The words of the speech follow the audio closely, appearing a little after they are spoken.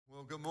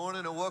Well, good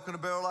morning and welcome to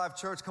Barrel Life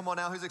Church. Come on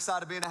now, who's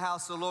excited to be in the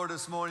house of the Lord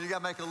this morning? You got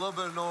to make a little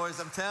bit of noise,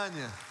 I'm telling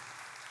you.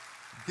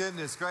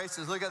 Goodness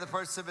gracious, look at the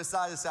person sitting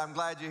beside you and say, I'm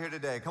glad you're here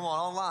today. Come on,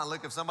 online,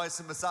 look, if somebody's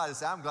sitting beside you,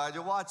 say, I'm glad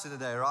you're watching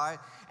today, right?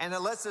 And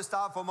then let's just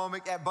stop for a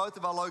moment at both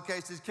of our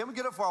locations. Can we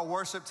get up for our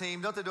worship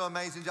team? Don't they do an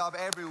amazing job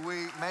every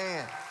week?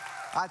 Man,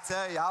 I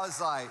tell you, I was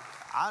like,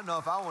 I don't know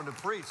if I wanted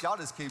to preach. Y'all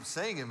just keep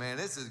singing, man.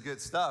 This is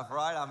good stuff,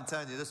 right? I'm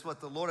telling you, this is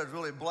what the Lord has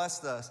really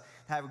blessed us.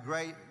 Have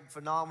great,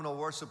 phenomenal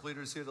worship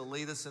leaders here to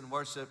lead us in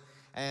worship.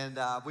 And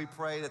we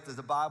pray that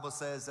the Bible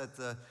says that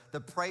the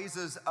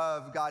praises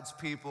of God's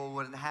people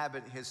would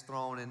inhabit his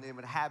throne and they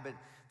would inhabit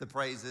the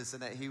praises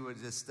and that he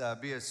would just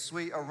be a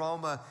sweet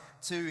aroma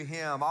to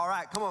him. All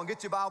right, come on,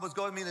 get your Bibles.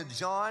 Go with me to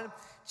John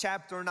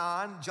chapter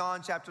 9.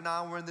 John chapter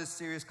 9, we're in this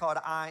series called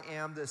I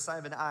Am, the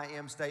 7 I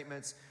Am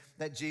statements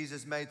that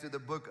Jesus made through the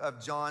book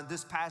of John.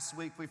 This past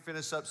week, we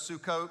finished up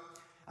Sukkot.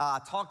 I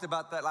talked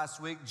about that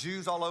last week.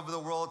 Jews all over the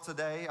world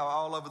today, or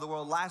all over the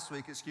world last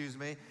week,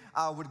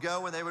 would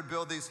go and they would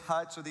build these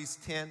huts or these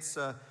tents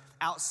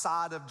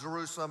outside of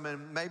Jerusalem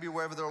and maybe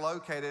wherever they're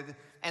located.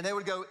 And they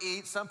would go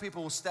eat. Some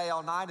people will stay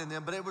all night in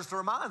them, but it was to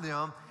remind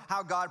them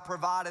how God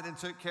provided and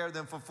took care of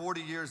them for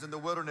 40 years in the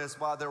wilderness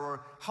while they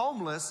were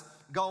homeless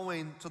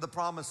going to the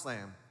promised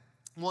land.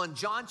 Well, in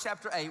John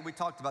chapter 8, we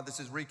talked about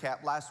this as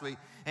recap last week.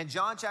 In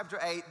John chapter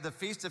 8, the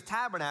Feast of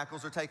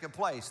Tabernacles are taking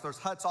place. There's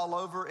huts all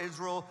over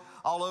Israel,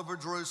 all over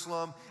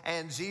Jerusalem,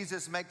 and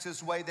Jesus makes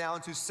his way down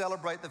to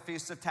celebrate the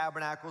Feast of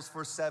Tabernacles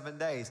for 7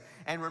 days.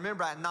 And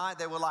remember, at night,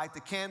 they would light the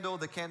candle.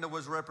 The candle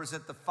was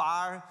represent the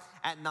fire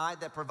at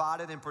night that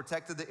provided and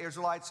protected the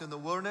Israelites in the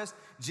wilderness.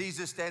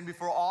 Jesus stands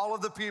before all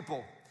of the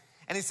people,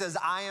 and he says,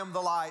 I am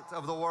the light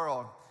of the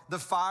world. The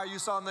fire you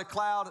saw in the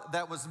cloud,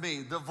 that was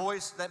me. The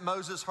voice that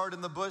Moses heard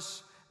in the bush,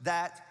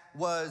 that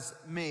was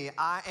me.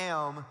 I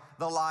am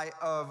the light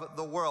of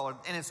the world.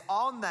 And it's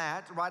on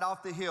that, right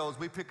off the hills,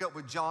 we pick up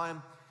with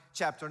John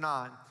chapter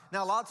 9.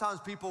 Now, a lot of times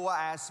people will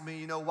ask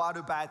me, why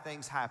do bad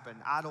things happen?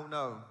 I don't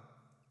know.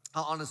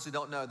 I honestly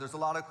don't know. There's a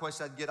lot of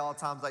questions I get all the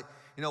time, like,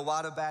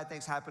 why do bad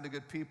things happen to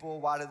good people?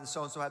 Why did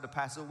so-and-so have to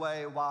pass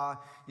away? Why,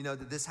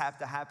 did this have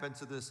to happen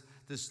to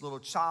this little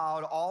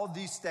child? All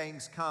these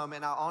things come,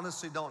 and I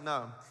honestly don't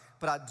know.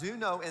 But I do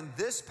know in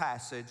this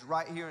passage,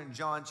 right here in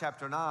John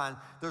chapter 9,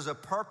 there's a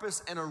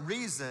purpose and a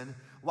reason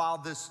why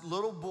this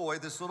little boy,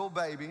 this little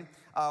baby,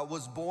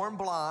 was born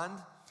blind,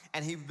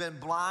 and he'd been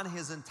blind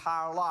his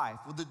entire life.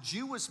 Well, the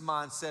Jewish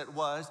mindset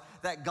was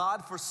that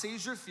God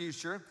foresees your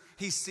future.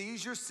 He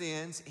sees your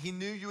sins. He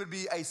knew you would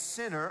be a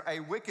sinner,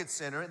 a wicked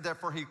sinner, and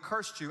therefore he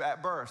cursed you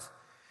at birth.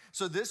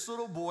 So this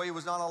little boy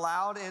was not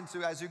allowed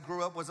into, as he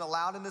grew up, wasn't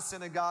allowed in the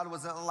synagogue,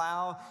 wasn't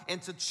allowed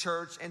into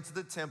church, into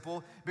the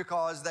temple,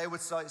 because they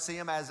would see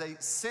him as a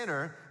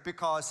sinner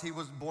because he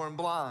was born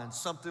blind.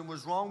 Something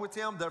was wrong with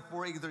him,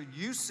 therefore either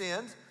you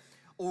sinned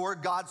or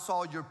God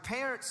saw your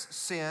parents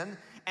sin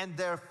and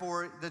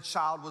therefore the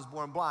child was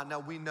born blind.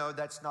 Now we know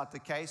that's not the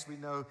case. We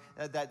know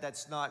that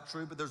that's not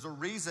true, but there's a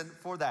reason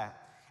for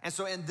that. And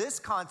so in this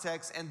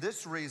context and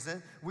this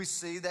reason, we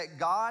see that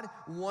God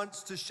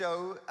wants to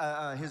show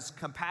his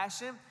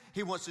compassion.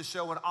 He wants to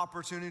show an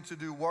opportunity to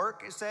do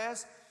work, it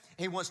says.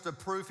 He wants to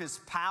prove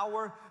his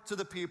power to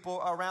the people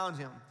around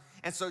him.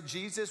 And so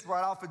Jesus,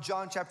 right off of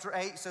John chapter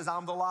 8, says,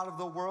 I'm the light of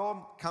the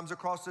world, comes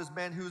across this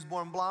man who's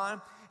born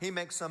blind. He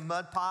makes some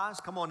mud pies.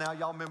 Come on now,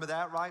 y'all remember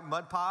that, right?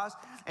 Mud pies.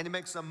 And he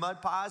makes some mud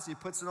pies. He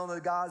puts it on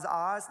the guy's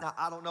eyes. Now,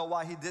 I don't know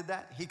why he did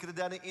that. He could have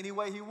done it any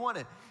way he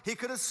wanted. He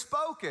could have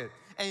spoke it,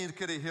 and he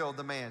could have healed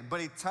the man. But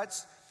he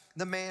touched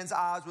the man's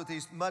eyes with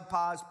these mud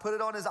pies, put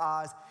it on his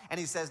eyes, and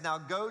he says, now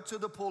go to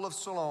the pool of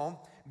Siloam,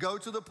 go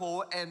to the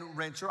pool and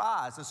rinse your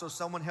eyes. And so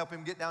someone helped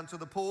him get down to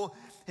the pool.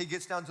 He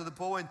gets down to the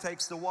pool and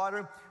takes the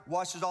water,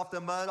 washes off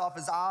the mud off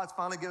his eyes,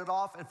 finally get it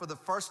off. And for the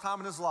first time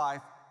in his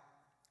life,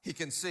 he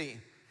can see.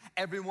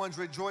 Everyone's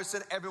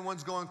rejoicing.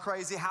 Everyone's going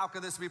crazy. How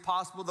can this be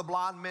possible? The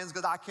blind man's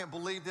goes, I can't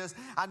believe this.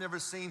 I've never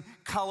seen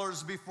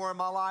colors before in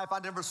my life. I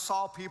never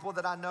saw people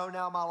that I know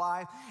now in my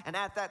life. And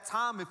at that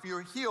time, if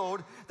you're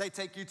healed, they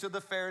take you to the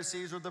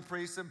Pharisees or the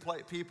priests and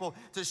people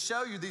to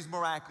show you these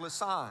miraculous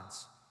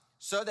signs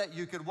so that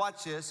you could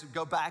watch this,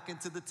 go back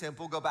into the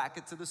temple, go back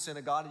into the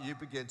synagogue, and you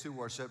begin to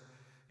worship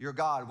your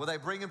God. Well, they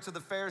bring him to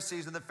the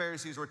Pharisees, and the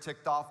Pharisees were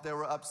ticked off. They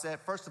were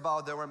upset. First of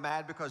all, they were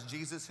mad because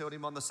Jesus healed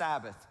him on the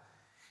Sabbath.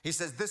 He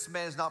says, this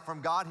man is not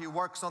from God. He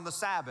works on the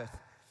Sabbath.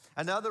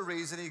 Another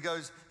reason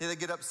they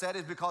get upset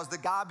is because the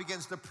guy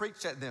begins to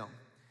preach at them.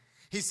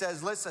 He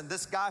says, listen,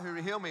 this guy who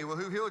healed me, well,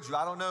 who healed you?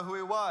 I don't know who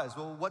he was.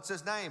 Well, what's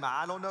his name?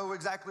 I don't know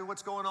exactly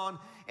what's going on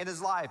in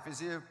his life. Is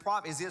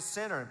he a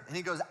sinner? And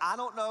he goes, I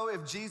don't know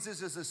if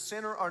Jesus is a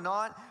sinner or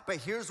not, but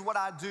here's what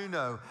I do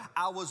know.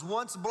 I was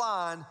once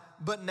blind,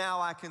 but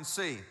now I can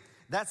see.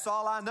 That's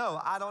all I know.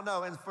 I don't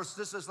know. And for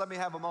just let me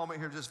have a moment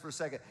here just for a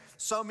second.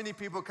 So many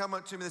people come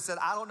up to me and said,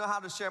 I don't know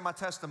how to share my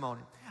testimony.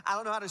 I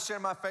don't know how to share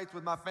my faith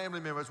with my family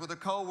members, with the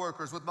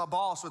coworkers, with my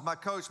boss, with my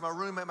coach, my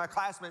roommate, my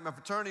classmate, my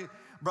fraternity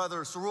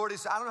brother, sorority.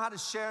 I don't know how to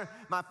share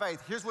my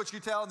faith. Here's what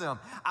you tell them.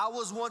 I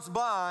was once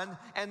blind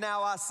and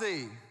now I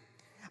see.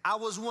 I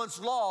was once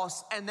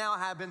lost and now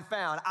have been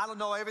found. I don't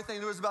know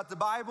everything there is about the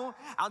Bible.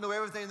 I don't know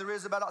everything there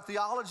is about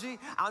theology.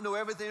 I don't know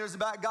everything there is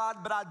about God,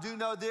 but I do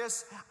know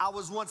this. I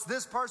was once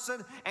this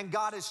person and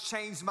God has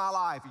changed my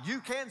life. You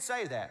can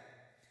say that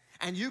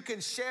and you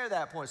can share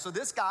that point. So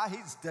this guy,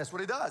 that's what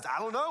he does. I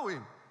don't know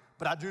him,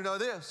 but I do know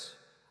this.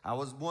 I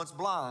was once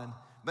blind,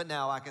 but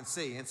now I can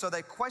see. And so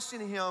they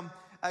questioned him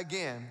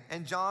again.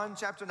 In John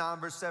chapter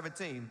 9, verse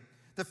 17,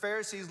 the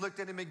Pharisees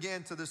looked at him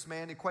again, to this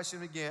man. He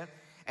questioned him again.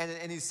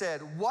 And he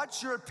said,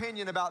 what's your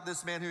opinion about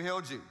this man who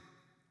healed you?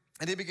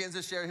 And he begins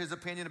to share his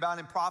opinion about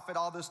him, prophet,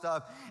 all this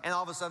stuff. And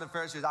all of a sudden the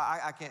Pharisees,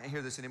 I can't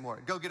hear this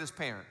anymore. Go get his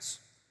parents.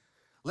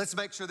 Let's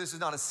make sure this is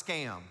not a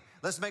scam.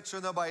 Let's make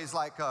sure nobody's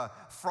like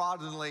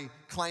fraudulently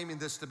claiming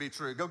this to be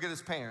true. Go get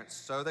his parents.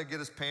 So they get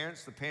his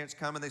parents. The parents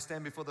come and they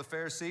stand before the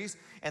Pharisees.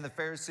 And the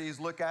Pharisees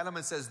look at him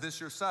and says, this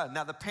your son.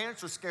 Now the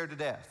parents are scared to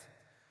death.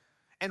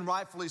 And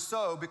rightfully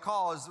so,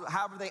 because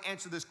however they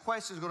answer this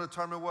question is going to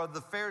determine whether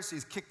the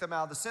Pharisees kicked them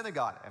out of the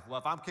synagogue.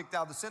 If I'm kicked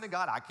out of the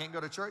synagogue, I can't go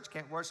to church,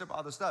 can't worship,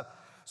 all this stuff.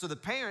 So the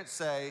parents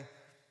say,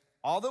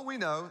 although we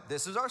know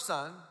this is our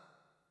son,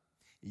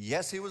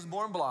 yes, he was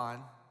born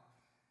blind,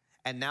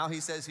 and now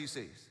he says he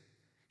sees.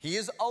 He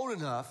is old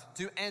enough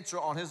to answer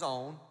on his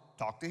own,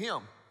 talk to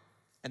him.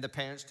 And the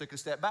parents took a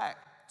step back.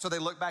 So they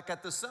look back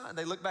at the son.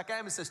 They look back at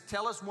him and says,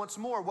 tell us once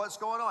more what's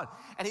going on.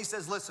 And he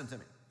says, listen to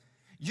me.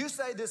 You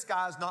say this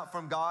guy is not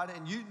from God,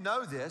 and you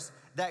know this,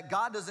 that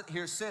God doesn't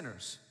hear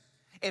sinners.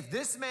 If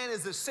this man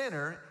is a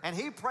sinner, and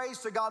he prays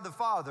to God the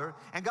Father,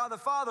 and God the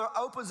Father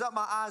opens up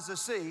my eyes to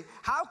see,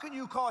 how can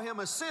you call him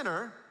a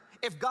sinner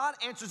if God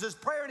answers his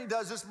prayer and he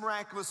does this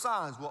miraculous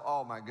signs? Well,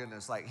 oh my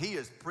goodness, like he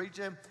is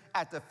preaching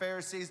at the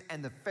Pharisees,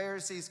 and the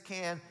Pharisees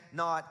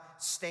cannot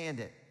stand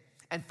it.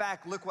 In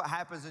fact, look what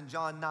happens in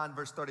John 9,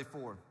 verse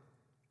 34.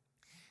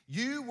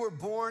 You were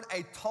born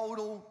a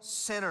total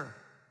sinner.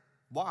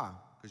 Why?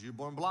 Because you were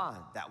born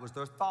blind. That was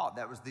their thought.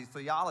 That was the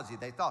theology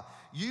they thought.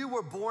 You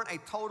were born a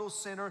total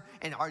sinner,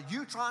 and are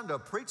you trying to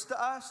preach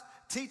to us,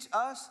 teach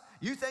us?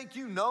 You think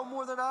you know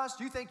more than us?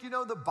 You think you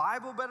know the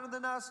Bible better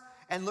than us?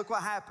 And look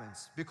what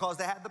happens. Because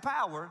they had the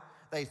power,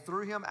 they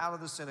threw him out of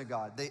the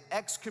synagogue. They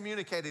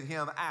excommunicated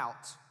him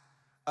out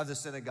of the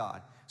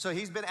synagogue. So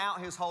he's been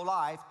out his whole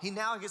life. He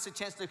now gets a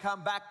chance to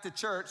come back to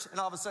church, and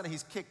all of a sudden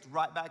he's kicked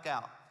right back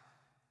out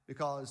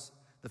because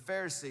the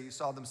Pharisees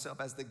saw themselves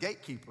as the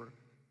gatekeeper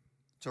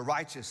to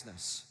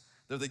righteousness.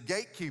 They're the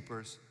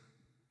gatekeepers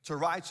to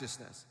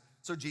righteousness.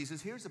 So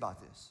Jesus hears about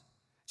this.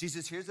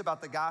 Jesus hears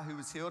about the guy who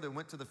was healed and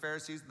went to the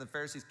Pharisees, and the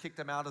Pharisees kicked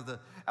him out of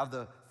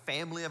the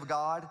family of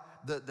God,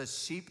 the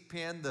sheep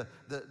pen,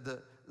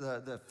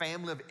 the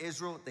family of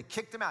Israel. They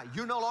kicked him out.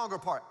 You're no longer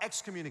part,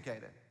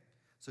 excommunicated.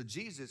 So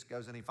Jesus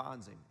goes and he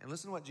finds him. And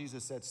listen to what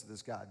Jesus says to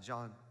this guy,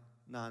 John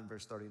 9,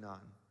 verse 39.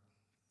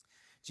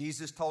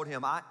 Jesus told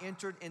him, I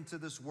entered into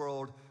this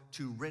world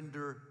to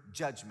render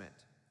judgment.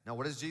 Now,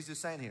 what is Jesus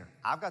saying here?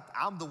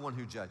 I'm the one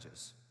who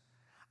judges.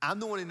 I'm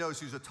the one who knows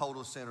who's a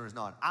total sinner or is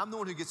not. I'm the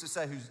one who gets to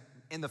say who's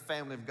in the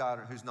family of God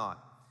or who's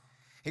not.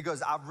 He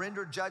goes, I've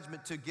rendered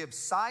judgment to give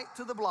sight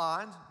to the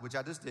blind, which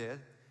I just did,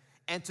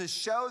 and to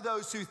show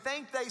those who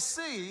think they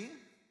see,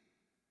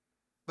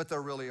 but they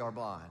really are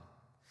blind.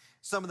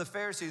 Some of the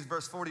Pharisees,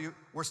 verse 40,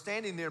 were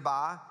standing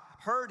nearby,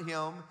 heard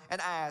him,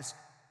 and asked,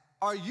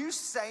 are you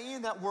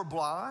saying that we're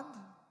blind?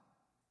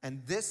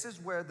 And this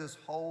is where this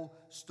whole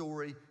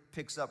story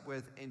picks up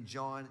with in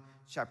John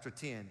chapter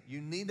 10. You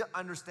need to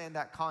understand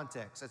that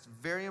context. That's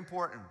very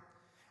important.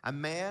 A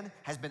man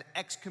has been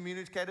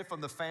excommunicated from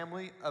the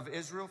family of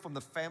Israel, from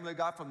the family of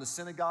God, from the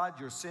synagogue.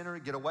 You're a sinner,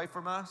 get away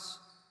from us.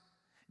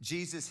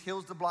 Jesus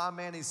heals the blind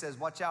man. He says,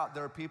 watch out,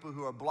 there are people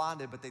who are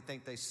blinded, but they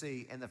think they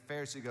see. And the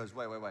Pharisee goes,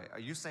 wait. Are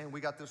you saying we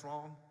got this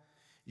wrong?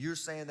 You're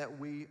saying that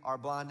we are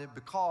blinded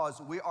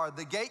because we are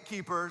the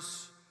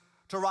gatekeepers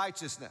to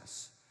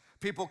righteousness.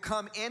 People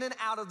come in and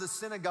out of the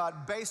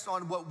synagogue based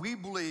on what we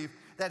believe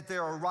that they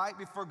are right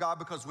before God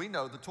because we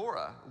know the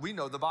Torah, we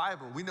know the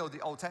Bible, we know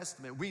the Old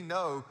Testament, we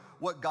know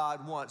what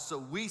God wants. So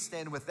we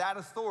stand with that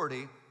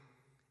authority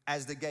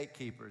as the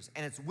gatekeepers.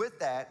 And it's with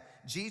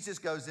that, Jesus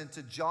goes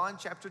into John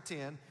chapter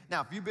 10.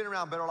 Now, if you've been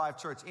around Better Life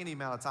Church any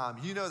amount of time,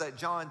 you know that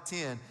John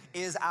 10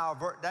 is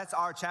that's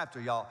our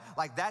chapter, y'all.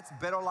 Like that's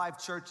Better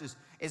Life Church's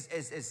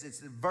it's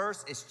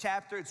verse, it's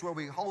chapter, it's where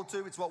we hold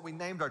to, it's what we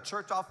named our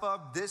church off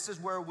of. This is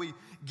where we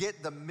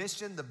get the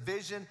mission, the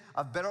vision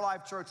of Better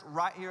Life Church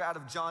right here out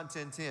of John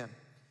 10:10.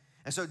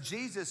 And so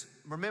Jesus,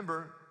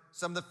 remember,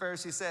 some of the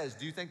Pharisees says,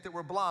 do you think that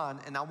we're blind?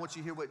 And I want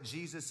you to hear what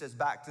Jesus says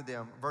back to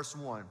them. Verse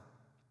 1. It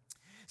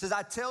says,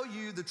 I tell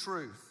you the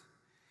truth.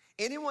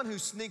 Anyone who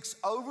sneaks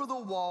over the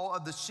wall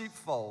of the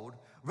sheepfold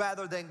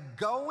rather than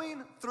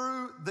going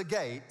through the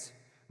gate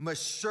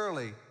must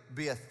surely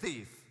be a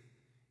thief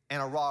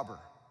and a robber.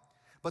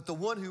 But the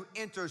one who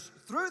enters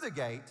through the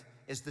gate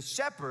is the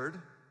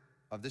shepherd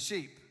of the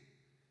sheep.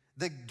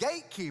 The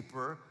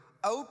gatekeeper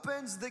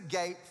opens the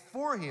gate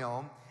for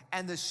him,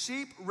 and the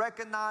sheep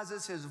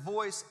recognizes his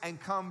voice and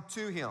come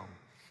to him.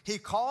 He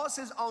calls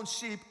his own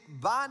sheep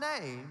by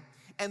name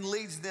and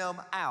leads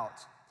them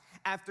out.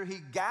 After he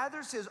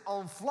gathers his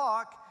own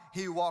flock,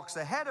 he walks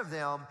ahead of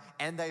them,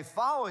 and they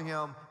follow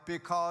him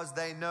because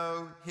they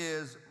know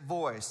his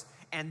voice.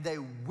 And they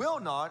will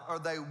not, or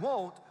they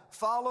won't,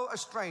 follow a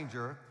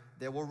stranger.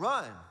 They will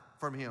run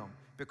from him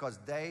because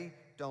they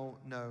don't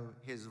know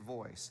his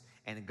voice.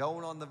 And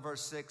going on to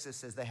verse 6, it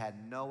says they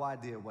had no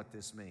idea what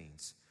this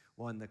means.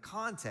 Well, in the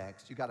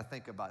context, you got to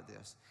think about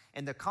this.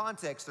 In the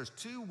context, there's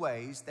two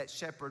ways that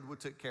shepherd would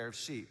take care of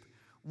sheep.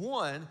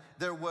 One,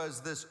 there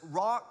was this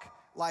rock,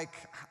 like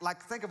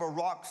think of a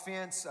rock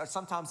fence, or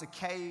sometimes a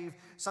cave.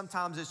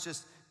 Sometimes it's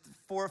just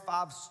 4 or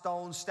 5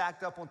 stones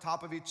stacked up on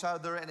top of each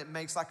other, and it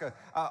makes like a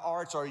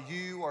arch or a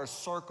U or a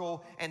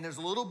circle. And there's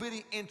a little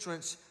bitty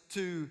entrance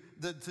to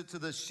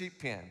the sheep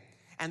pen.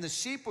 And the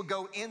sheep would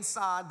go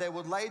inside, they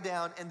would lay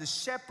down, and the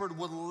shepherd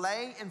would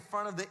lay in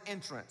front of the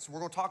entrance. We're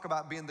going to talk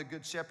about being the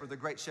good shepherd, the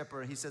great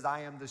shepherd. He says,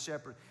 I am the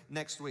shepherd,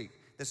 next week.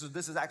 This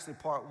is actually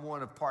part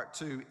 1 of part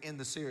 2 in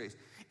the series.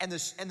 And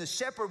the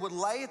shepherd would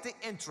lay at the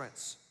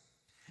entrance.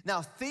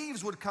 Now,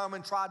 thieves would come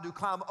and try to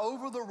climb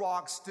over the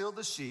rock, steal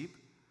the sheep.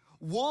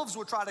 Wolves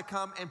would try to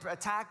come and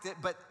attack it,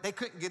 but they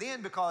couldn't get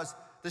in because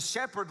the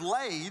shepherd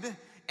laid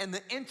in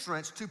the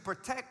entrance to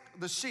protect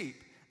the sheep.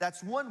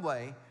 That's one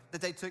way that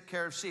they took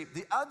care of sheep.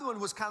 The other one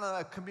was kind of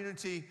a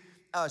community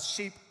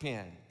sheep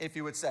pen, if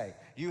you would say.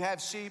 You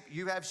have sheep,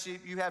 you have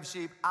sheep, you have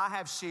sheep, I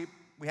have sheep.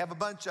 We have a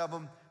bunch of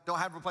them, don't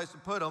have a place to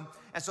put them.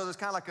 And so there's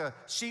kind of like a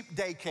sheep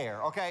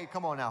daycare, okay?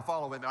 Come on now,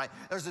 follow with me, right?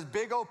 There's this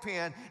big old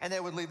pen, and they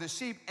would leave the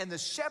sheep, and the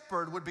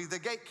shepherd would be the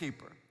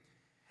gatekeeper.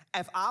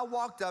 If I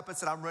walked up and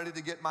said, I'm ready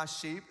to get my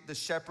sheep, the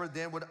shepherd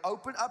then would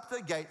open up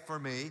the gate for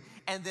me,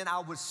 and then I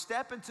would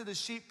step into the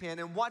sheep pen,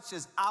 and watch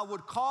this, I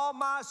would call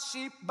my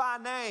sheep by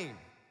name.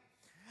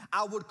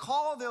 I would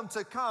call them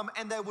to come,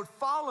 and they would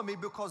follow me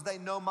because they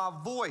know my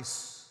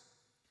voice.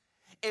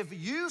 If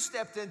you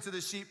stepped into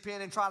the sheep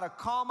pen and try to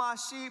call my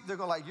sheep, they're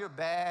going like, you're a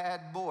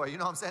bad boy. You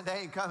know what I'm saying? They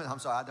ain't coming. I'm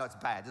sorry, I know it's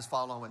bad. Just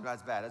follow on with me.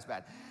 That's bad, that's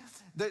bad.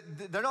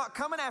 They're not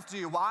coming after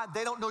you. Why?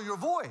 They don't know your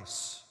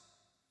voice.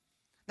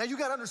 Now, you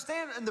got to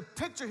understand in the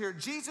picture here,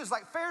 Jesus,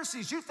 like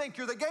Pharisees, you think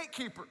you're the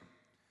gatekeeper.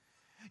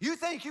 You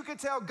think you can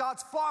tell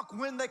God's flock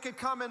when they can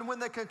come in, when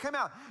they can come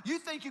out. You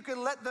think you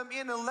can let them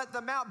in and let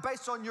them out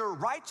based on your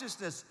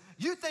righteousness.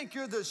 You think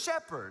you're the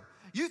shepherd.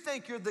 You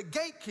think you're the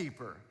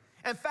gatekeeper.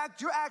 In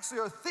fact, you actually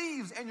are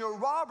thieves and you're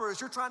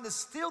robbers. You're trying to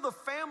steal the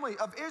family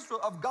of Israel,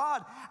 of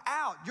God,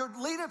 out. You're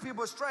leading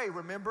people astray.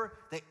 Remember,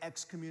 they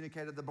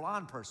excommunicated the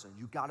blind person.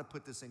 You got to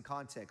put this in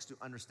context to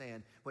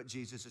understand what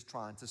Jesus is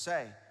trying to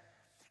say.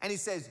 And he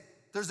says,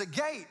 there's a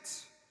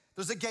gate.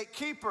 There's a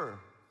gatekeeper.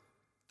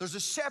 There's a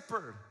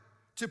shepherd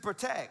to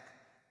protect.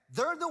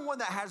 They're the one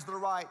that has the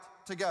right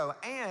to go.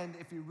 And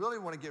if you really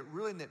want to get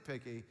really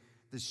nitpicky,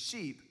 the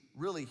sheep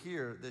really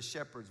hear the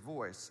shepherd's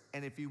voice.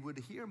 And if you would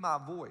hear my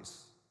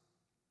voice,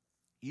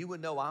 you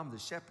would know I'm the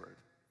shepherd.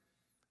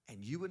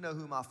 And you would know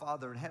who my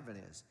Father in heaven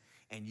is.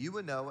 And you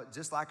would know,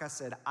 just like I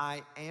said,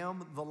 I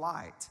am the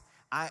light.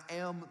 I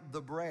am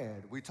the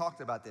bread. We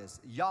talked about this.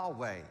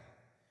 Yahweh.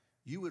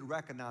 You would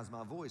recognize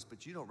my voice,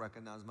 but you don't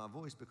recognize my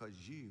voice because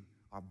you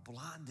are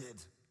blinded.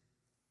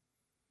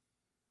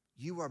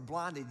 You are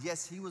blinded.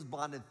 Yes, he was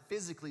blinded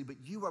physically, but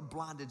you are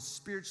blinded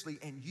spiritually,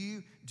 and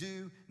you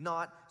do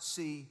not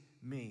see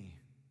me.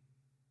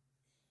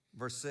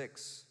 Verse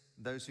 6,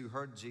 those who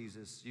heard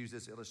Jesus use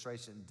this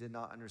illustration did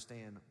not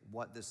understand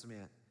what this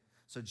meant.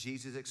 So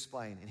Jesus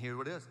explained, and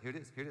here it is, here it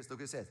is, here it is. Look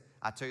what it says.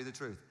 I tell you the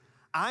truth.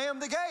 I am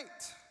the gate.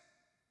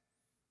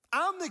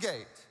 I'm the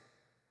gate.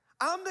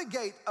 I'm the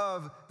gate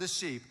of the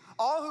sheep.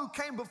 All who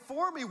came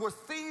before me were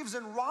thieves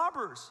and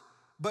robbers,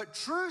 but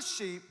true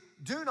sheep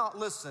do not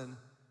listen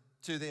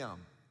to them.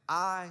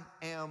 I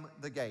am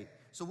the gate.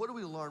 So what do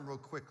we learn real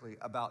quickly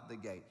about the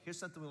gate? Here's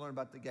something we learn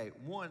about the gate.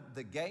 One,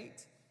 the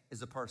gate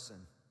is a person.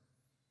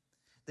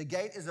 The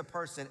gate is a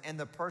person, and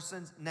the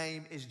person's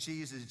name is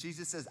Jesus.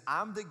 Jesus says,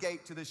 I'm the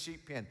gate to the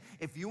sheep pen.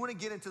 If you want to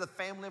get into the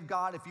family of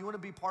God, if you want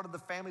to be part of the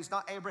family, it's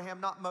not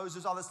Abraham, not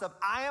Moses, all this stuff.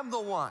 I am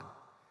the one.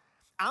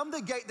 I'm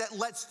the gate that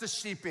lets the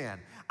sheep in.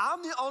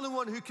 I'm the only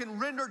one who can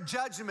render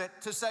judgment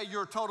to say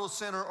you're a total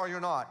sinner or you're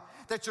not,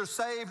 that you're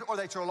saved or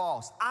that you're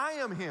lost. I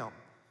am him.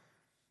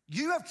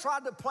 You have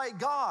tried to play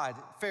God,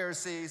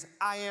 Pharisees.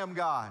 I am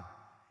God.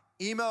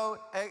 Emo,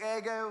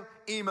 ego,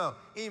 emo,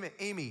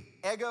 emi,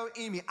 ego,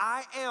 emi.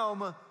 I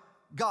am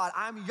God.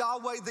 I'm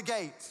Yahweh the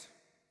gate.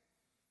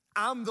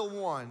 I'm the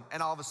one.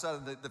 And all of a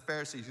sudden, the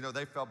Pharisees,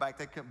 they fell back.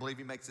 They couldn't believe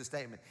he makes this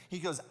statement. He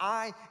goes,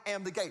 I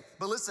am the gate.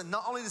 But listen,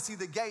 not only does he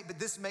the gate, but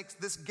this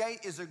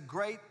gate is a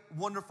great,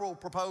 wonderful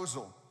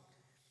proposal.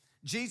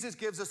 Jesus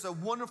gives us a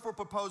wonderful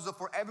proposal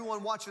for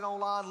everyone watching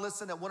online.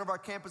 Listen, at one of our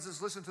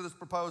campuses, listen to this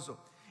proposal.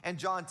 And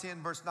John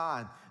 10, verse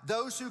 9,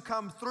 those who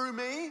come through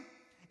me,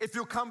 if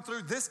you'll come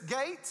through this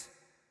gate,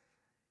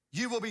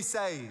 you will be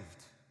saved.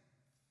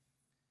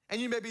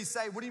 And you may be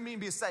saved. What do you mean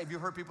be saved?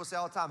 You've heard people say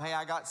all the time, hey,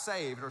 I got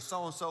saved, or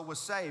so-and-so was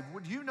saved.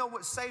 Well, do you know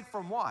what saved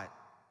from what?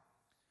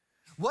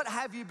 What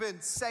have you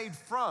been saved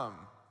from?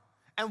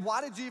 And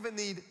why did you even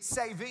need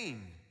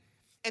saving?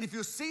 And if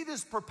you see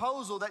this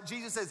proposal that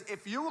Jesus says,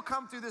 if you will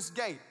come through this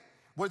gate,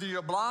 Whether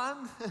you're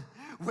blind,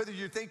 whether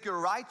you think you're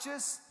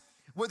righteous,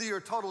 whether you're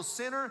a total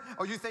sinner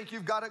or you think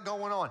you've got it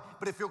going on.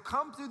 But if you'll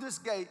come through this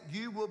gate,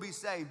 you will be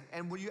saved.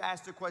 And when you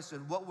ask the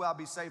question, what will I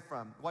be saved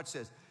from? Watch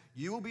this.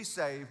 You will be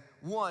saved,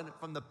 one,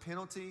 from the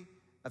penalty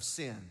of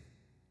sin.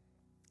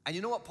 And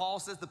you know what Paul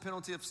says the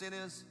penalty of sin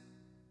is?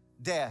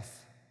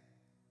 Death.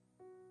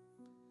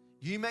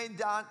 You may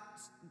die,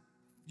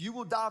 you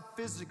will die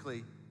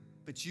physically,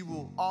 but you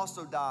will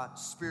also die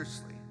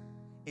spiritually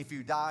if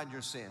you die in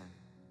your sin.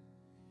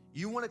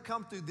 You want to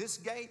come through this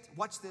gate?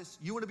 Watch this.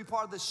 You want to be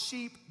part of the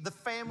sheep, the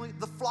family,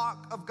 the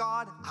flock of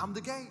God? I'm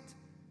the gate.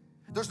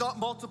 There's not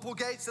multiple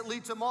gates that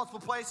lead to multiple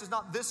places,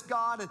 not this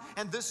God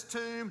and this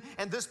tomb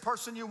and this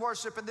person you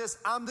worship and this.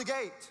 I'm the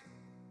gate.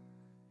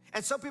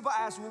 And some people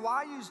ask, well, why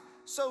are you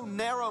so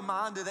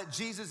narrow-minded that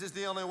Jesus is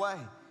the only way?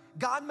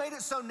 God made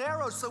it so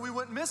narrow so we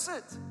wouldn't miss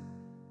it.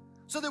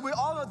 So that we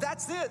all know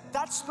that's it.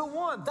 That's the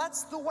one.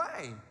 That's the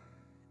way.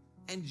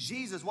 And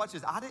Jesus, watch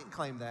this. I didn't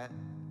claim that.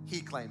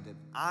 He claimed it.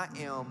 I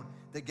am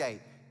the gate.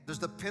 There's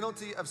the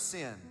penalty of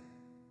sin.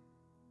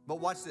 But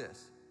watch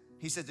this.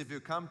 He says, if you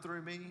come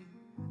through me,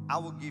 I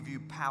will give you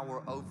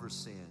power over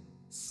sin.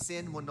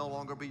 Sin will no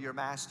longer be your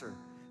master.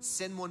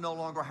 Sin will no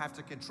longer have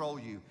to control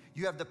you.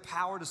 You have the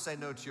power to say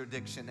no to your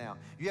addiction now.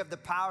 You have the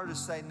power to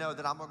say no,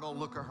 that I'm not going to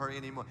look at her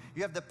anymore.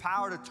 You have the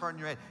power to turn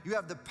your head. You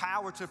have the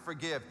power to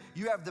forgive.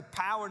 You have the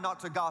power not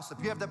to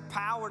gossip. You have the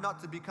power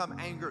not to become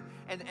angry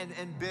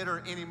and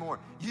bitter anymore.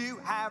 You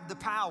have the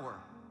power.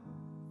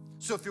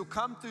 So if you'll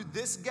come through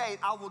this gate,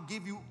 I will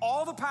give you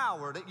all the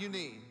power that you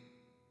need.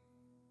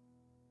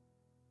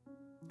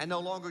 And no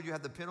longer you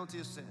have the penalty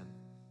of sin.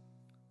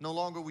 No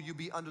longer will you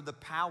be under the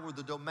power,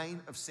 the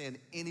domain of sin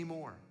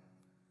anymore.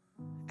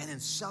 And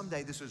then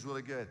someday, this is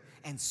really good,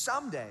 and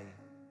someday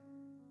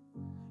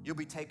you'll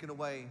be taken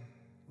away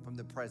from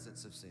the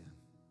presence of sin.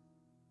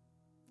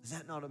 Is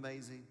that not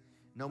amazing?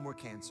 No more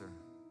cancer.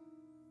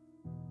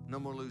 No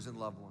more losing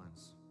loved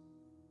ones.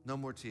 No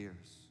more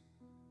tears.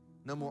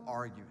 No more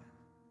arguing.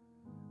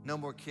 No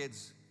more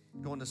kids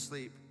going to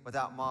sleep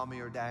without mommy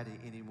or daddy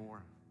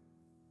anymore.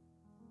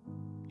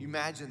 You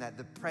imagine that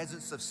the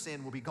presence of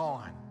sin will be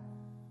gone.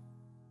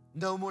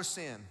 No more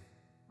sin.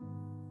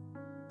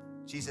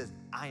 Jesus says,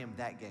 I am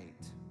that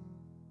gate.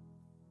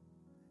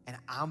 And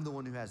I'm the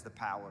one who has the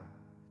power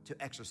to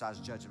exercise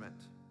judgment.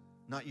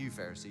 Not you,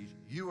 Pharisees.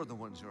 You are the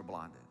ones who are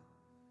blinded.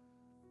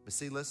 But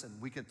see, listen,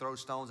 we can throw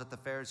stones at the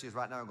Pharisees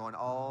right now going,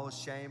 oh,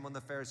 shame on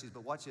the Pharisees.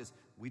 But watch this.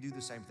 We do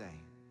the same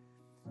thing.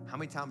 How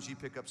many times you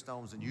pick up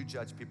stones and you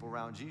judge people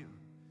around you?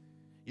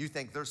 You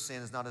think their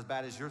sin is not as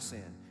bad as your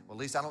sin. Well, at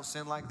least I don't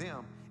sin like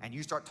them. And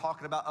you start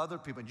talking about other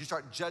people and you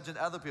start judging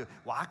other people.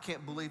 Well, I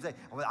can't believe that.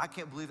 Well, I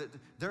can't believe that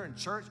they're in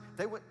church.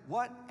 They went,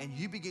 what? And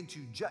you begin to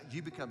judge.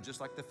 You become just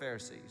like the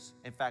Pharisees.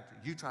 In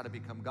fact, you try to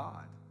become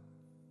God.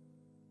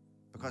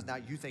 Because now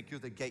you think you're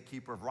the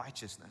gatekeeper of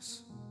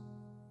righteousness.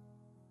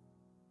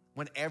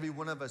 When every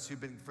one of us who've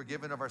been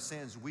forgiven of our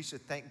sins, we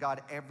should thank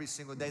God every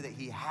single day that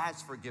He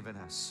has forgiven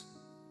us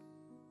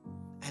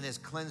and has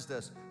cleansed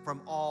us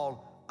from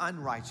all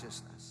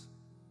unrighteousness.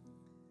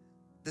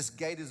 This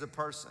gate is a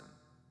person.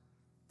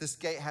 This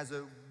gate has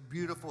a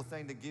beautiful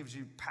thing that gives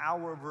you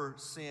power over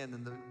sin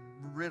and the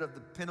rid of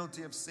the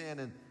penalty of sin.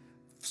 And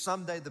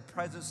someday the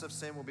presence of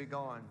sin will be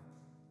gone.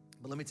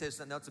 But let me tell you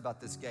something else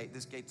about this gate.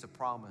 This gate's a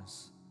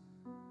promise.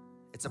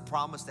 It's a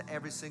promise to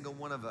every single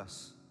one of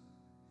us.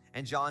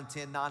 In John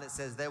 10:9, it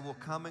says, they will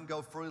come and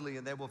go freely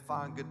and they will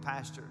find good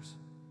pastures.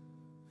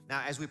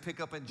 Now, as we pick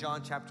up in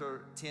John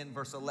chapter 10,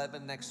 verse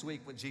 11 next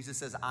week, when Jesus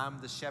says, I'm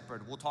the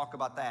shepherd, we'll talk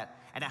about that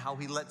and how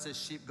He lets His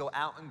sheep go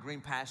out in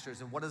green pastures.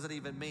 And what does it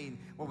even mean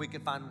where we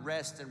can find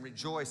rest and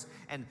rejoice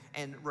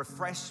and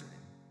refreshment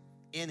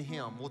in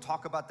Him? We'll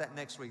talk about that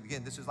next week.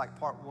 Again, this is like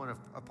part one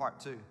of part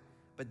two.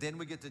 But then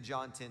we get to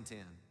John 10:10.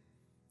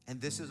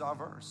 And this is our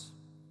verse.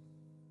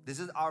 This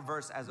is our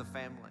verse as a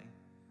family.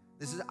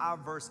 This is our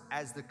verse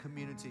as the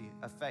community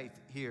of faith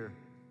here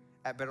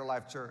at Better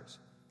Life Church.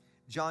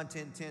 John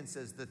 10:10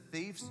 says, the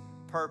thief's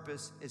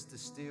purpose is to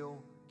steal,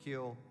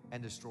 kill,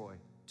 and destroy.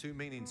 Two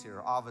meanings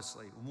here,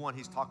 obviously. One,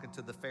 he's talking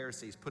to the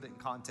Pharisees. Put it in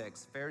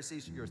context.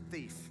 Pharisees, you're a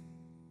thief.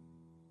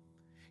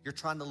 You're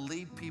trying to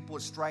lead people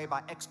astray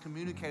by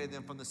excommunicating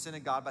them from the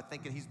synagogue by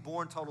thinking he's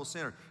born total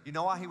sinner. You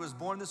know why he was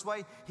born this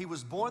way? He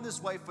was born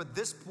this way for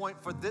this point,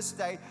 for this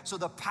day, so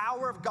the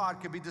power of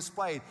God could be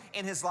displayed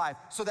in his life,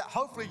 so that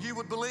hopefully you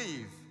would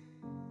believe.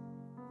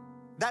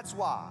 That's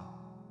why.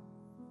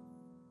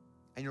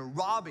 And you're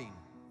robbing,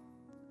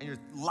 and you're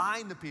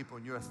lying to people,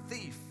 and you're a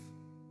thief.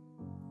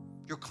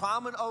 You're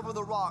climbing over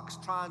the rocks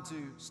trying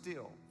to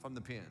steal from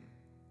the pen.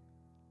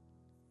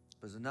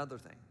 There's another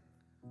thing.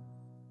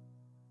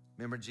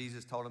 Remember,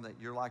 Jesus told him that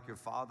you're like your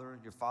father.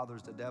 Your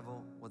father's the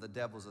devil. Well, the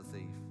devil's a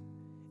thief.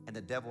 And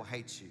the devil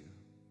hates you.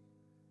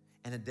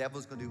 And the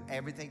devil's going to do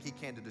everything he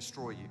can to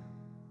destroy you.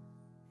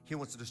 He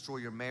wants to destroy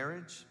your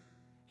marriage.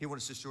 He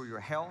wants to destroy your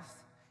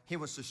health. He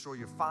wants to destroy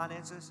your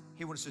finances.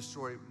 He wants to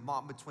destroy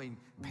between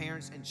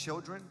parents and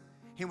children.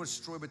 He wants to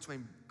destroy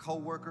between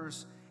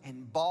co-workers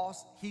and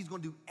boss. He's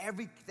going to do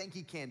everything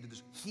he can to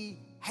destroy. He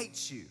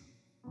hates you.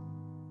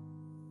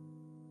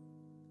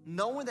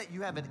 knowing that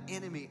you have an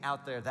enemy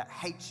out there that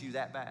hates you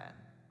that bad,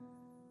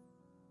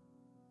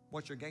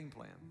 what's your game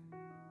plan?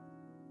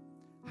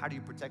 How do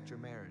you protect your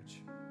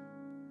marriage?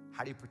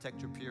 How do you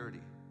protect your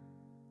purity?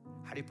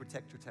 How do you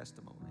protect your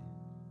testimony?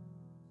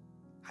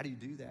 How do you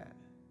do that?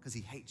 Because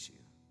he hates you.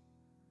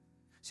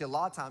 See, a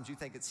lot of times you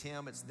think it's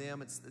him, it's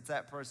them, it's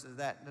that person, it's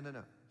that.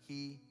 No.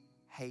 He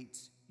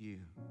hates you.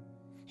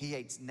 He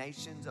hates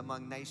nations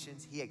among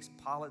nations. He hates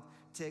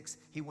politics.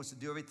 He wants to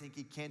do everything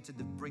he can to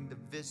bring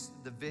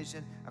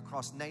division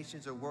across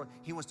nations or world.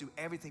 He wants to do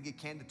everything he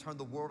can to turn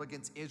the world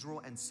against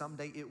Israel, and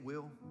someday it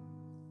will.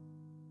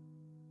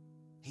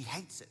 He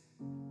hates it.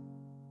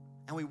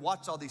 And we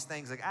watch all these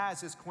things like,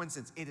 it's just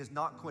coincidence. It is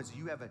not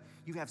coincidence.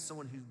 You have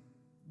someone who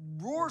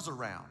roars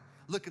around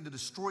looking to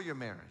destroy your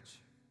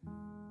marriage,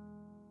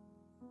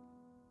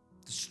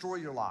 destroy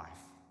your life.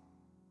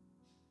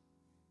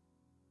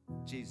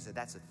 Jesus said,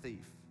 that's a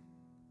thief,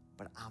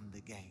 but I'm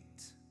the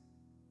gate.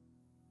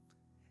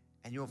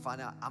 And you'll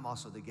find out I'm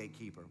also the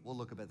gatekeeper. We'll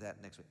look about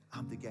that next week.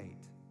 I'm the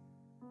gate.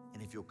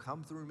 And if you'll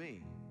come through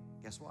me,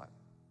 guess what?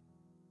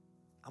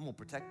 I'm going to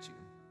protect you.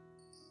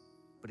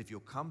 But if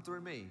you'll come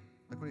through me,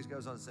 look what he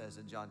goes on and says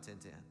in John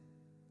 10:10.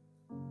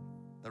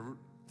 The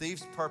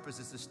thief's purpose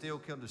is to steal,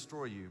 kill, and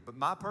destroy you. But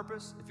my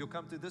purpose, if you'll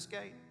come through this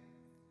gate,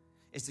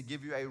 is to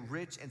give you a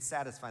rich and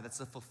satisfying.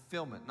 That's a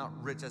fulfillment, not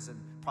rich as in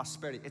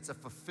prosperity. It's a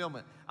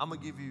fulfillment. I'm going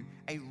to give you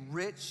a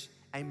rich,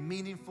 a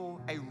meaningful,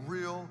 a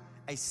real,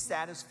 a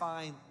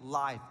satisfying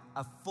life,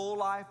 a full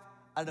life,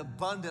 an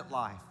abundant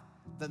life.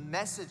 The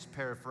Message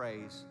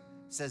paraphrase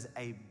says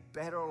a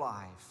better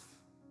life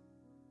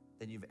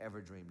than you've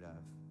ever dreamed of.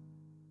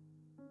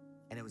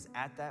 And it was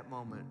at that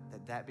moment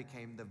that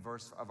became the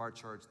verse of our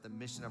church. The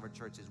mission of our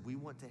church is we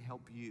want to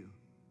help you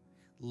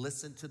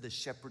listen to the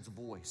shepherd's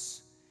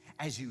voice.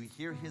 As you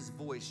hear his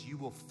voice, you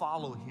will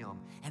follow him.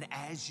 And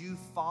as you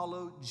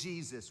follow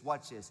Jesus,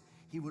 watch this,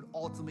 he would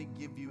ultimately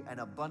give you an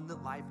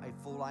abundant life, a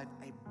full life,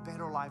 a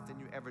better life than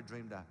you ever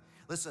dreamed of.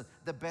 Listen,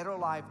 the better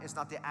life is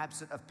not the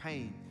absence of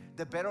pain.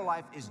 The better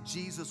life is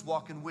Jesus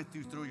walking with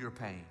you through your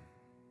pain.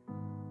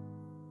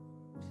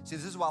 See,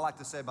 this is what I like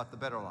to say about the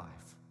better life.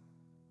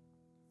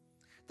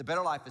 The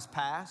better life is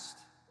past,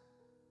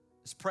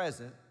 it's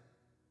present,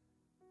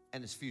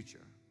 and it's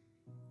future.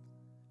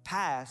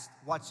 Past,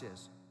 watch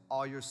this,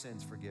 all your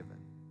sins forgiven.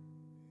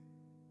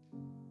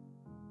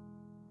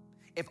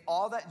 If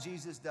all that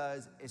Jesus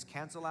does is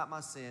cancel out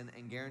my sin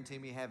and guarantee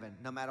me heaven,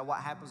 no matter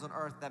what happens on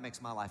earth, that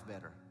makes my life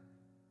better.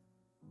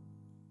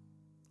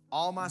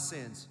 All my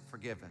sins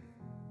forgiven.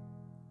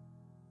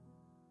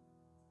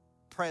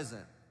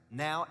 Present,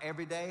 now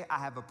every day I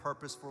have a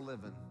purpose for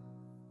living.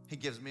 He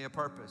gives me a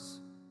purpose.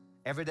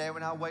 Every day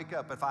when I wake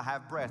up, if I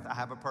have breath, I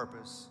have a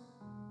purpose.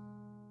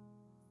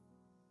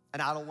 And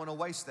I don't want to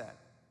waste that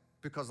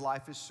because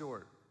life is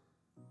short.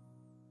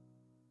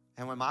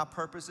 And when my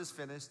purpose is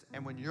finished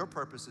and when your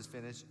purpose is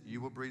finished, you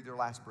will breathe your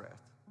last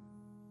breath.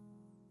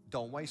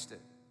 Don't waste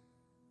it.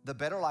 The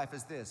better life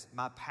is this.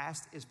 My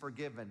past is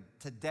forgiven.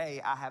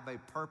 Today, I have a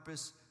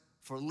purpose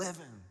for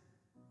living.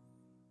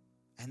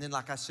 And then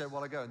like I said a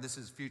while ago, this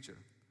is future.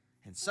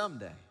 And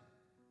someday,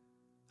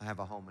 I have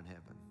a home in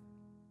heaven.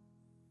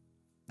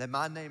 That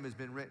my name has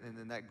been written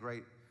in that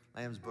great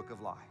Lamb's Book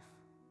of Life.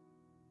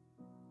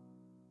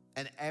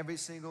 And every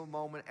single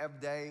moment,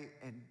 every day,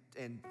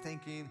 and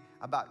thinking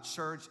about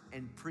church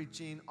and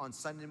preaching on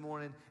Sunday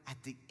morning,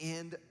 at the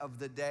end of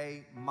the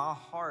day, my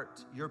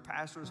heart, your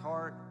pastor's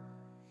heart,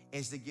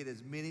 is to get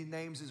as many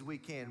names as we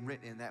can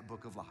written in that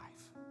book of life.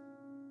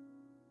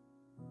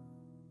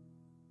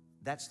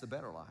 That's the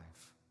better life.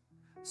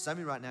 Some of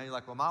you right now, you're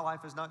like, well, my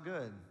life is not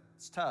good.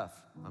 It's tough.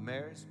 My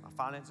marriage, my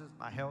finances,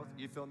 my health,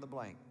 you fill in the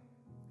blank.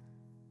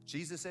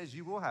 Jesus says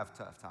you will have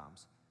tough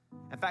times.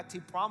 In fact, he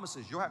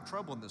promises you'll have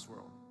trouble in this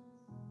world.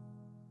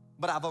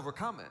 But I've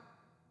overcome it.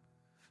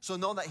 So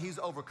knowing that he's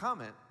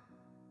overcome it,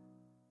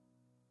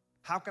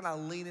 how can I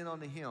lean in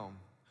on him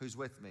who's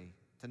with me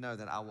to know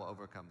that I will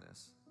overcome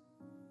this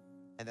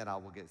and that I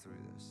will get through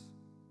this?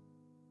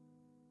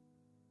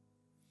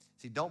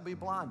 See, don't be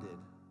blinded.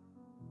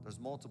 There's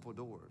multiple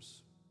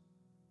doors.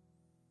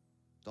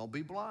 Don't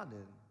be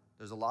blinded.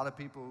 There's a lot of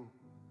people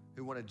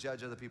who want to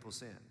judge other people's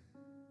sin.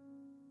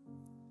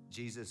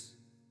 Jesus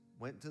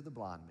went to the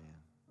blind man,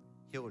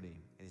 healed him,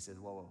 and he said,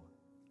 whoa,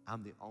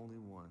 I'm the only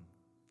one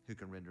who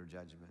can render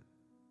judgment.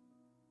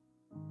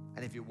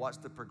 And if you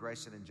watch the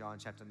progression in John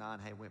chapter 9,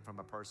 he went from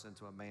a person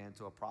to a man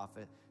to a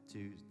prophet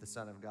to the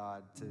Son of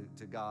God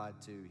to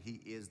God to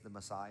he is the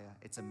Messiah.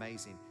 It's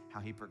amazing how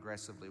he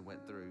progressively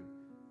went through.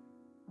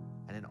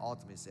 And then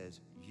ultimately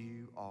says,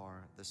 you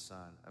are the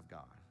Son of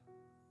God.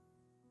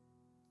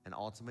 And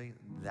ultimately,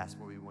 that's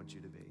where we want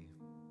you to be.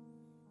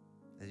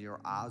 That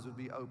your eyes would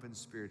be open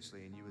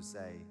spiritually and you would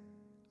say,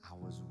 I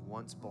was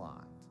once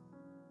blind,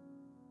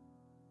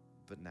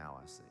 but now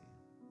I see.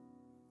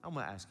 I'm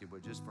going to ask you,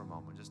 but just for a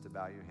moment, just to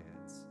bow your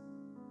heads.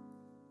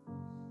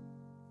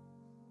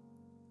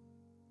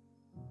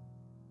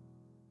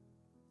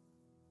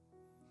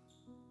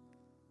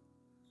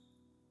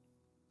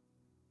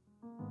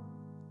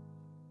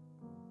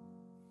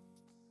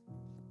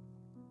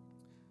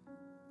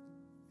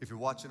 you're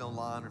watching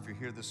online, or if you're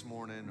here this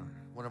morning, or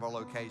one of our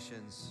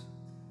locations,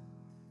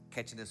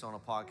 catching this on a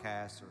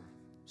podcast or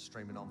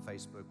streaming on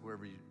Facebook,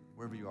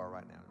 wherever you are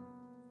right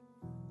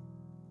now.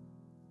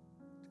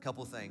 A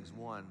couple things.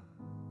 One,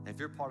 if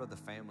you're part of the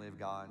family of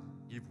God,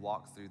 you've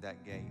walked through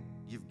that gate,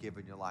 you've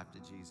given your life to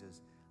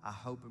Jesus, I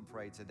hope and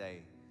pray today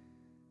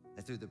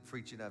that through the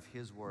preaching of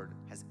His word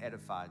has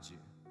edified you,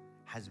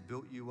 has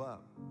built you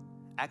up,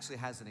 actually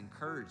hasn't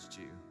encouraged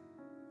you.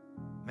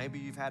 Maybe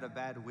you've had a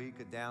bad week,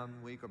 a down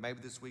week, or maybe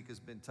this week has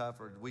been tough,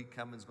 or the week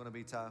coming is going to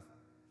be tough.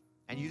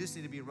 And you just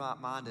need to be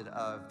reminded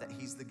of that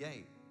He's the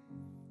gate.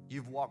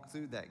 You've walked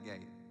through that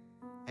gate.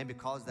 And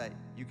because that,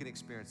 you can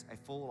experience a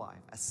full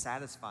life, a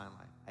satisfying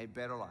life, a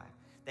better life,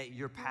 that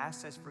your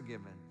past has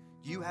forgiven.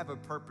 You have a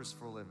purpose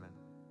for living.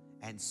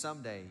 And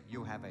someday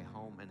you'll have a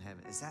home in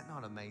heaven. Is that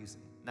not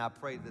amazing? Now I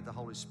pray that the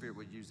Holy Spirit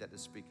would use that to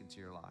speak into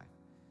your life.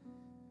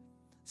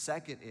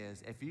 Second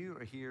is, if you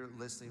are here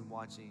listening,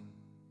 watching,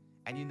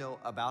 and you know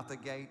about the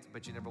gate,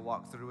 but you never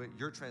walked through it,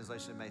 your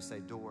translation may say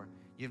door.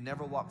 You've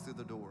never walked through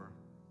the door.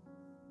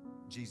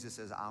 Jesus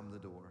says, I'm the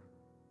door.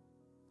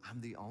 I'm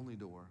the only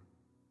door.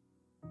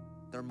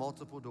 There are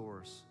multiple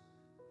doors.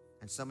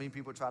 And so many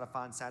people try to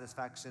find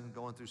satisfaction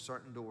going through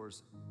certain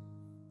doors.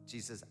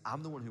 Jesus says,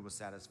 I'm the one who will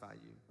satisfy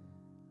you.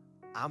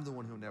 I'm the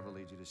one who will never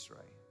lead you astray.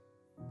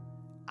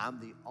 I'm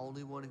the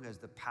only one who has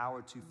the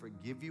power to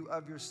forgive you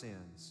of your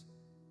sins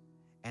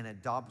and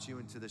adopt you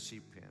into the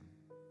sheep pen,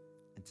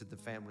 into the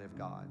family of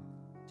God,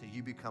 till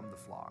you become the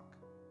flock.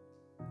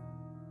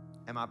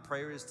 And my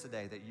prayer is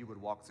today that you would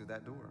walk through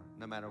that door,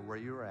 no matter where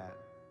you're at,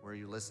 where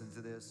you listen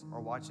to this or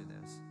watching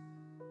this.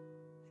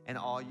 And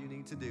all you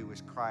need to do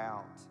is cry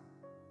out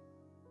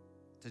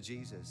to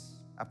Jesus.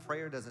 A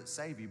prayer doesn't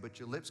save you, but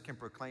your lips can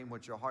proclaim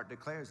what your heart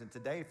declares. And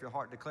today, if your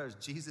heart declares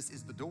Jesus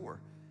is the door,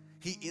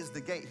 He is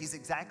the gate, He's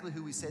exactly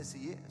who He says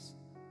He is,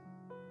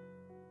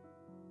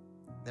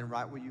 then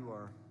right where you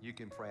are, you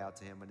can pray out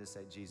to Him and just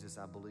say, Jesus,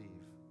 I believe.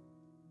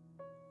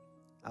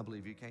 I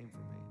believe you came for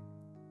me.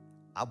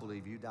 I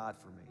believe you died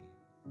for me.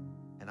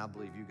 And I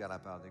believe you got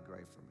up out of the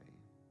grave for me.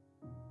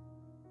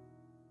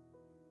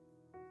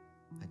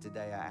 And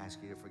today I ask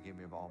you to forgive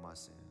me of all my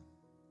sin.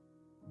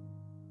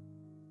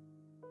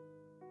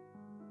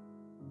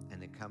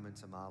 And to come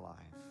into my life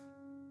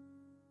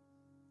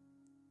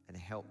and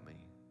help me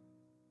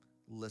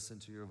listen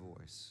to your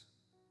voice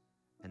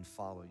and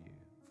follow you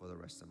for the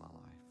rest of my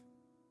life.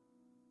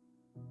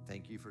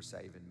 Thank you for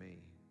saving me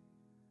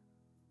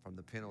from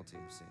the penalty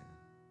of sin,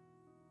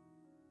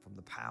 from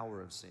the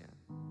power of sin.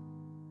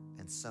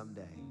 And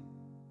someday,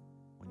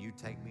 when you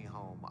take me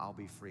home, I'll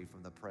be free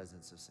from the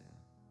presence of sin.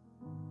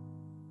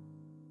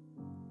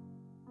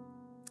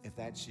 If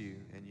that's you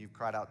and you've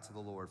cried out to the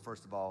Lord,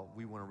 first of all,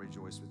 we want to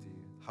rejoice with you.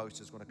 Host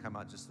is going to come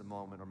out just a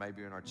moment, or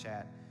maybe in our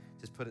chat,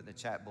 just put it in the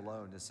chat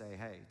below and just say,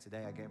 hey,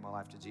 today I gave my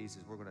life to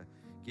Jesus. We're going to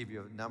give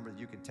you a number that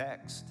you can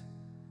text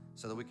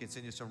so that we can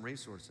send you some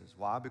resources.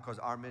 Why? Because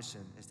our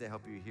mission is to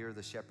help you hear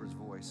the shepherd's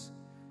voice,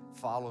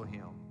 follow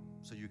Him,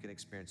 so you can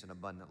experience an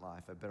abundant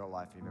life, a better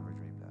life you've ever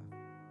dreamed of.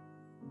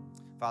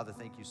 Father,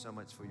 thank you so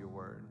much for your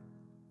word.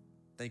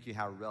 Thank you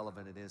how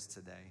relevant it is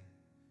today.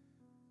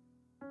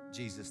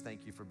 Jesus,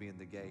 thank you for being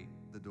the gate,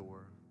 the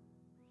door.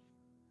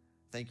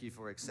 Thank you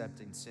for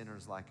accepting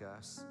sinners like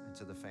us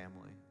into the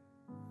family.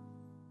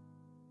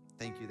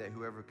 Thank you that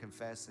whoever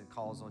confesses and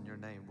calls on your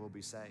name will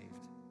be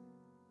saved.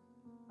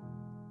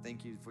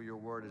 Thank you for your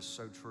word is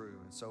so true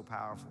and so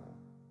powerful,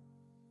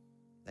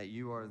 that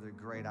you are the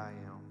great I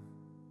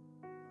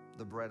am,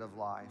 the bread of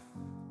life,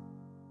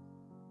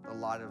 the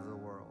light of the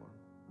world,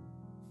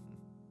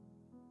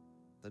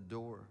 the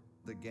door,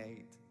 the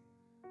gate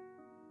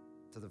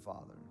to the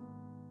Father.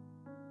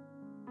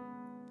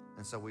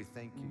 And so we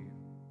thank you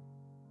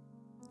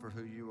for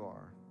who you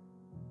are.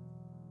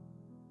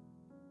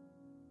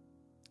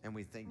 And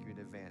we thank you in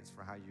advance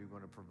for how you're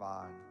going to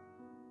provide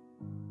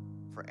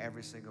for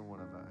every single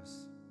one of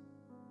us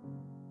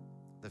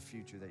the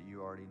future that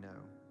you already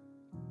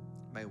know.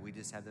 May we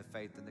just have the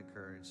faith and the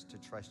courage to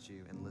trust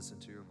you and listen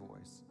to your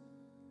voice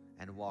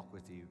and walk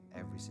with you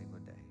every single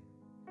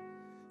day.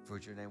 For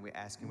your name we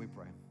ask and we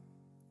pray.